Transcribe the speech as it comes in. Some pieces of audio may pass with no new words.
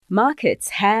Markets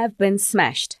have been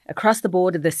smashed across the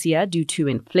board this year due to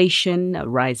inflation,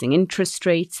 rising interest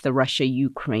rates, the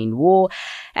Russia-Ukraine war,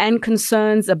 and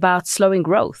concerns about slowing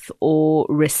growth or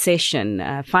recession.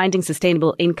 Finding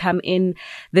sustainable income in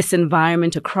this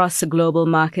environment across global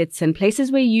markets and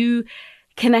places where you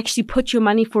can actually put your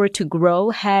money for it to grow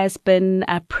has been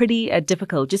pretty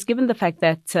difficult, just given the fact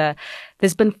that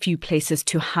there's been few places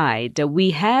to hide.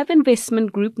 We have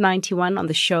Investment Group 91 on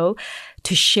the show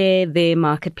to share their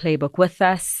market playbook with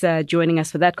us. Joining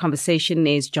us for that conversation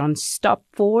is John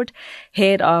Stopford,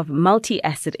 Head of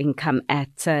Multi-Asset Income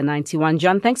at 91.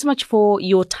 John, thanks so much for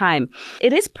your time.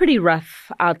 It is pretty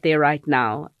rough out there right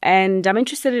now, and I'm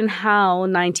interested in how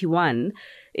 91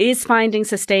 is finding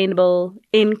sustainable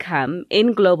income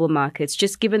in global markets,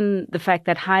 just given the fact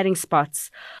that hiding spots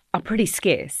are pretty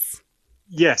scarce.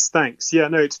 Yes, thanks. Yeah,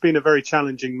 no, it's been a very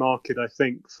challenging market, I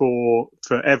think, for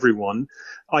everyone.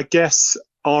 I guess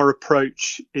our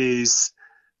approach is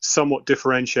somewhat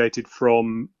differentiated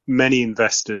from many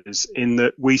investors in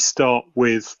that we start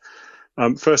with,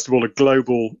 first of all, a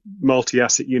global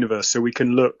multi-asset universe, so we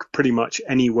can look pretty much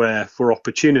anywhere for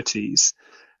opportunities.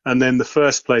 And then the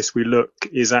first place we look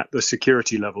is at the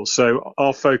security level. So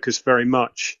our focus very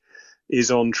much is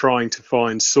on trying to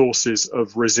find sources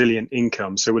of resilient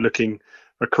income. So we're looking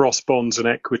across bonds and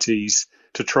equities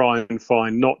to try and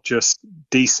find not just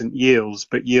decent yields,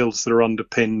 but yields that are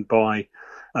underpinned by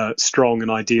strong and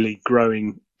ideally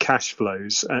growing cash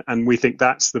flows. And we think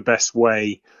that's the best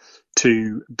way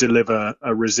to deliver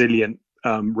a resilient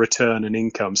return and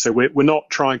income. So we're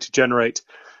not trying to generate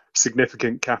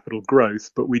significant capital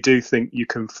growth, but we do think you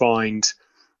can find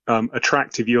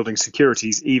attractive yielding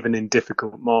securities even in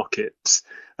difficult markets.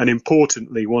 And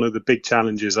importantly, one of the big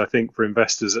challenges I think for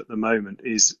investors at the moment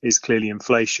is clearly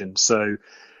inflation. So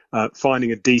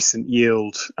finding a decent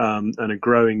yield and a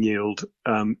growing yield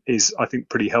is, I think,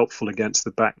 pretty helpful against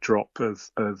the backdrop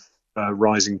of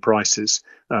rising prices,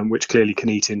 which clearly can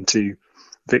eat into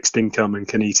fixed income and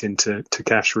can eat into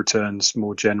cash returns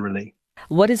more generally.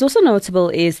 What is also notable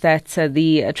is that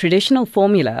the traditional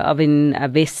formula of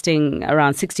investing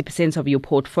around 60% of your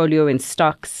portfolio in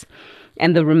stocks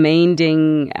and the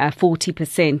remaining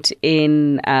 40%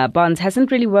 in bonds hasn't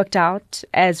really worked out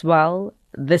as well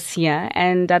this year.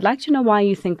 And I'd like to know why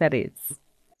you think that is.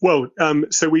 Well,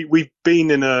 so we've been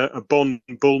in a bond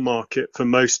bull market for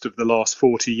most of the last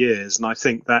 40 years, and I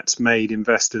think that's made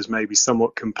investors maybe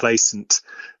somewhat complacent,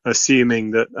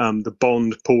 assuming that the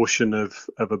bond portion of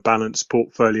a balanced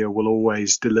portfolio will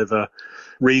always deliver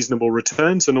reasonable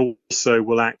returns and also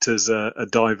will act as a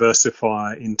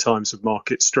diversifier in times of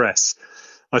market stress.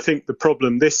 I think the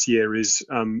problem this year is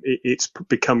it's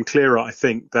become clearer, I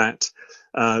think, that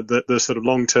the sort of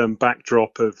long-term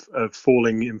backdrop of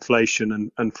falling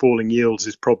inflation and falling yields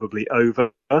is probably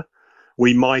over.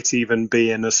 We might even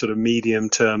be in a sort of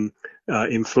medium-term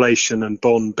inflation and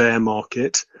bond bear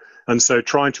market. And so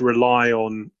trying to rely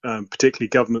on particularly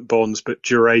government bonds, but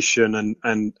duration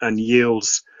and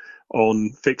yields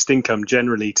on fixed income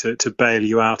generally to bail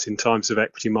you out in times of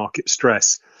equity market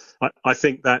stress, I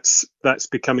think that's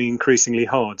becoming increasingly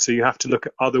hard. So you have to look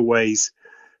at other ways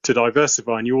to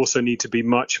diversify, and you also need to be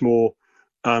much more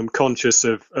conscious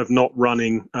of not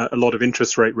running a lot of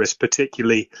interest rate risk,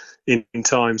 particularly in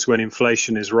times when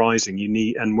inflation is rising.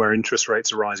 And where interest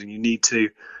rates are rising, you need to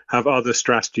have other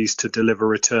strategies to deliver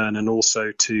return and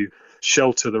also to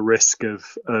shelter the risk of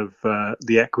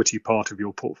the equity part of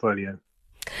your portfolio.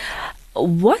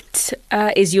 What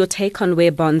is your take on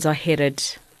where bonds are headed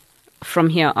from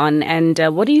here on, and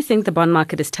what do you think the bond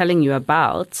market is telling you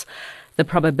about the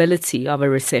probability of a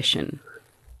recession?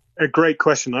 A great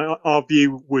question. Our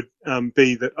view would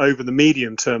be that over the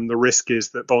medium term, the risk is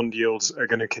that bond yields are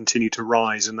going to continue to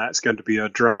rise, and that's going to be a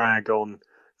drag on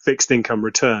fixed income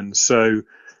returns. So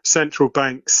central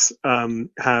banks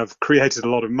have created a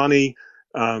lot of money.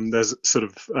 There's sort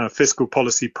of fiscal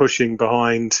policy pushing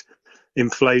behind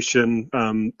inflation.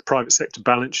 Private sector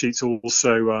balance sheets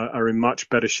also are in much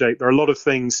better shape. There are a lot of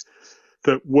things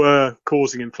that were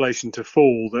causing inflation to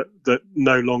fall that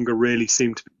no longer really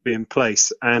seem to be in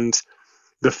place. And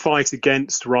the fight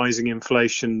against rising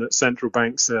inflation that central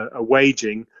banks are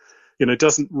waging,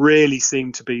 doesn't really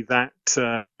seem to be that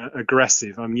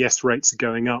aggressive. I mean, yes, rates are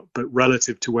going up, but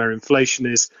relative to where inflation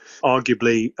is,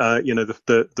 arguably,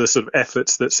 the sort of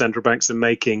efforts that central banks are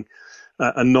making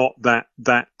are not that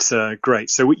great.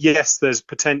 So yes, there's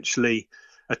potentially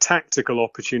a tactical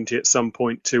opportunity at some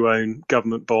point to own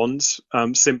government bonds,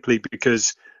 simply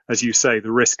because, as you say,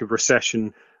 the risk of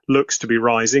recession looks to be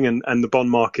rising, and the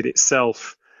bond market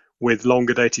itself, with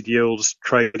longer dated yields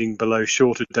trading below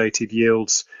shorter dated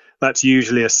yields, that's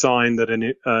usually a sign that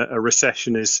a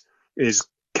recession is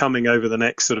coming over the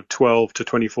next sort of 12 to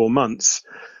 24 months.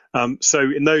 So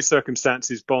in those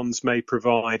circumstances, bonds may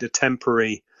provide a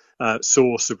temporary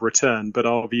source of return. But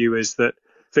our view is that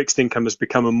fixed income has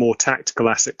become a more tactical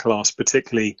asset class,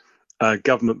 particularly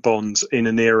government bonds, in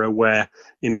an era where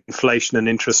inflation and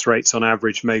interest rates on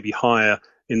average may be higher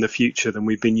in the future than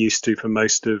we've been used to for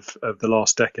most of the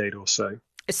last decade or so.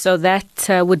 So that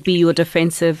would be your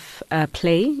defensive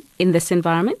play in this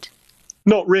environment?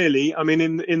 Not really. I mean,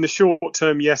 in the short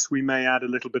term, yes, we may add a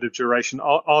little bit of duration.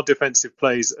 Our defensive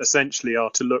plays essentially are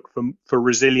to look for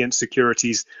resilient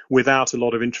securities without a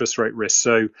lot of interest rate risk.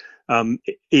 So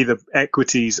either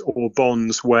equities or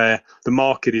bonds where the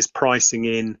market is pricing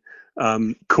in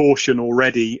caution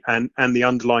already and the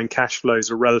underlying cash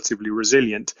flows are relatively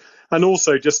resilient. And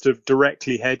also just to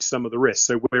directly hedge some of the risks.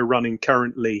 So we're running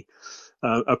currently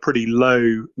a pretty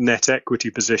low net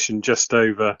equity position, just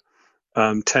over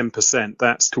 10%.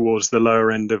 That's towards the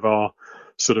lower end of our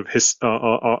sort of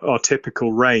our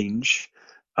typical range,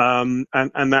 and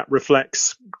that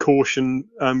reflects caution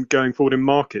going forward in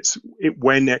markets.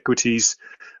 When equities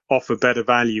offer better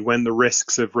value, when the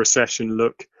risks of recession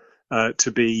look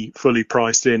to be fully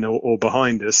priced in or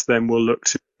behind us, then we'll look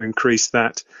to increase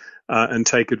that and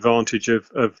take advantage of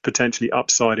potentially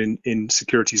upside in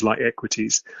securities like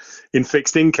equities. In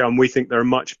fixed income, we think there are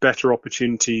much better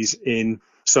opportunities in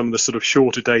some of the sort of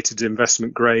shorter dated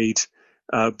investment grade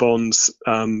bonds,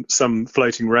 some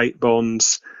floating rate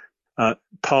bonds,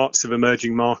 parts of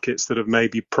emerging markets that have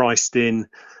maybe priced in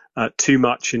too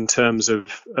much in terms of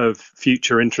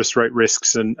future interest rate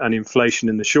risks and inflation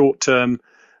in the short term,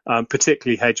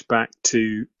 particularly hedged back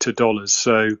to dollars.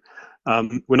 So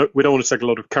we don't want to take a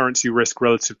lot of currency risk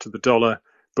relative to the dollar,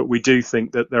 but we do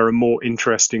think that there are more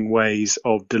interesting ways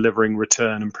of delivering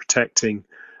return and protecting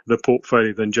the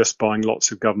portfolio than just buying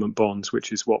lots of government bonds,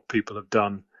 which is what people have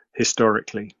done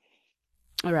historically.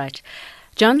 All right.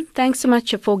 John, thanks so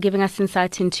much for giving us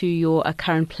insight into your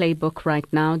current playbook right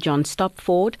now. John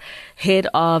Stopford, Head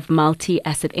of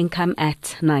Multi-Asset Income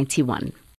at 91.